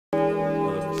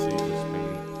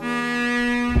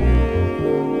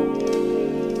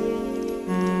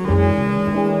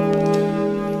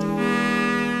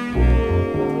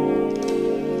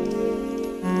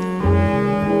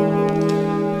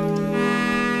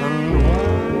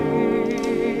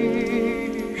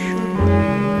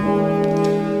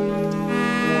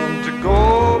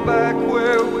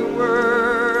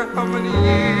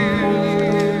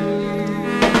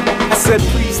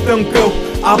don't go,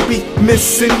 I'll be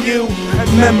missing you.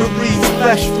 Memories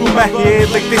flash through my head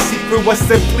like they see through. I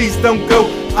said please don't go,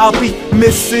 I'll be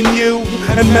missing you.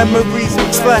 And memories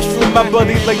flash through my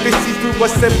body like they see through. I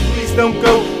said please don't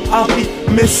go, I'll be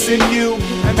missing you.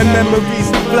 And memories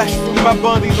flash through my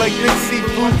body like they see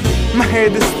through. My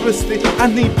head is twisted, I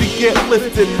need to get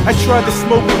lifted. I try to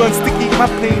smoke blunts to keep my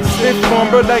pain stiff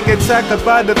on, but I get tackled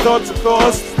by the thoughts of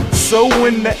course. So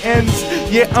in the end,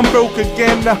 yeah, I'm broke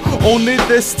again. Only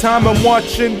this time I'm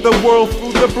watching the world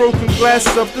through the broken glass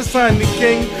of the Signing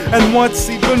King. And what's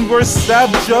even worse,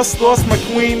 I've just lost my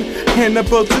queen and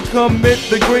about to commit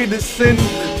the greatest sin.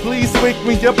 Please wake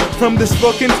me up from this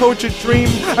fucking tortured dream.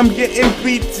 I'm getting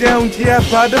beat down, yeah,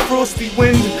 by the frosty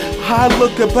wind. I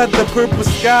look up at the purple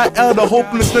sky, out of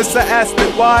hopelessness I asked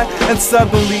it why. And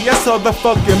suddenly I saw the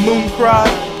fucking moon cry.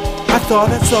 I thought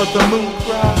I saw the moon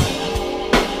cry.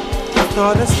 I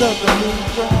thought I saw the moon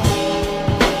cry.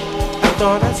 I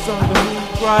thought I saw the moon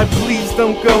cry. Please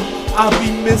don't go, I'll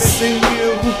be missing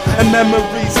you. And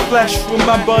memories flash through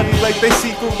my body like they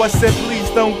see through. I said please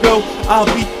don't go, I'll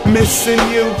be missing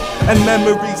you. And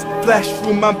memories flash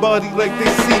through my body like they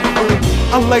see through.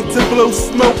 I like to blow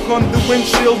smoke on the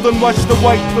windshield and watch the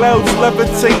white clouds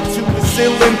levitate to the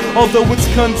ceiling. Although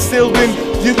it's concealed in,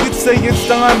 you could say it's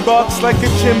dime box like a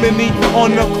chimney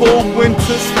on a cold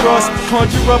winter's frost.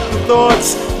 Conjure up the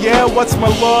thoughts, yeah, what's my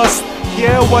loss?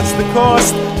 Yeah, what's the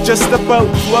cost? Just about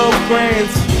 12 grand.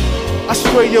 I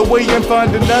stray away and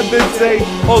find another day,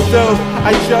 although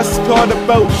I just caught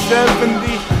about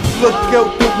 70. Look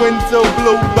out the window,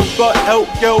 blow the butt out,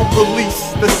 yo,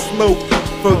 release the smoke,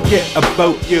 forget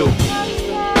about you.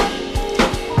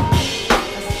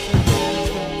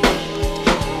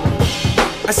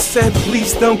 I said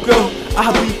please don't go,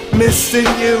 I'll be missing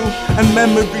you. And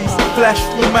memories flash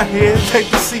through my head like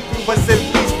the secret. I said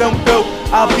please don't go,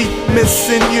 I'll be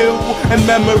missing you. And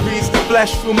memories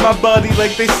flash through my body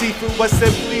like they see through. I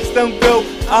said please don't go,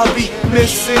 I'll be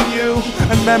missing you.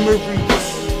 And memories,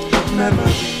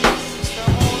 memories.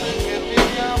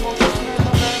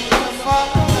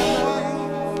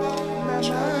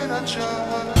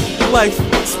 Life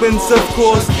spins of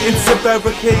course into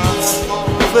barricades,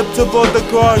 flipped aboard the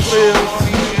guardrails.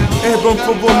 Airborne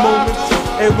for a moment,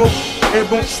 airborne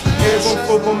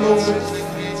for a moment.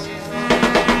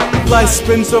 Life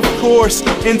spins of course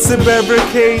into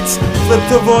barricades,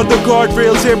 flipped aboard the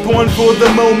guardrails. Airborne for the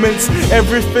moments,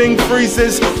 everything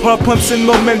freezes. Heart pumps and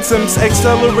momentums,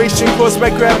 acceleration caused by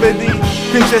gravity.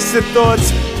 Congested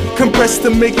thoughts compressed to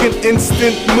make an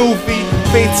instant movie.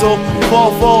 Fatal,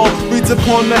 fall, reads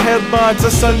upon the headlines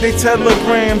of Sunday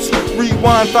telegrams.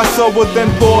 Rewind, fast forward, then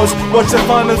pause. Watch the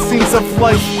final scenes of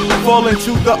life fall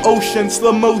into the ocean.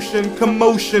 Slow motion,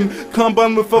 commotion,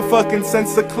 combined with a fucking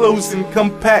sense of closing.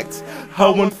 Compact,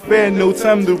 how unfair, no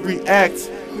time to react.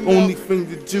 Only thing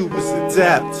to do is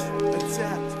adapt.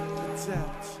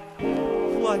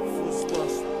 Life was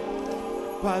lost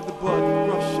by the bloody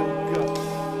rush of guts.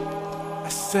 I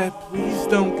said please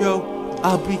don't go,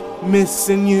 I'll be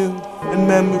missing you. And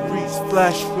memories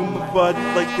flash from my body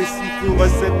like they see through. I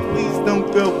said please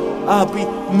don't go, I'll be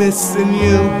missing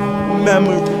you.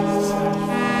 Memories,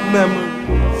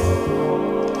 memories,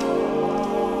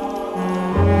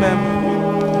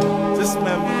 memories, just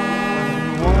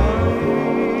memories.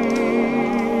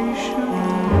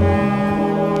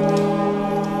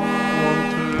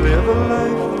 Want to live a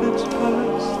life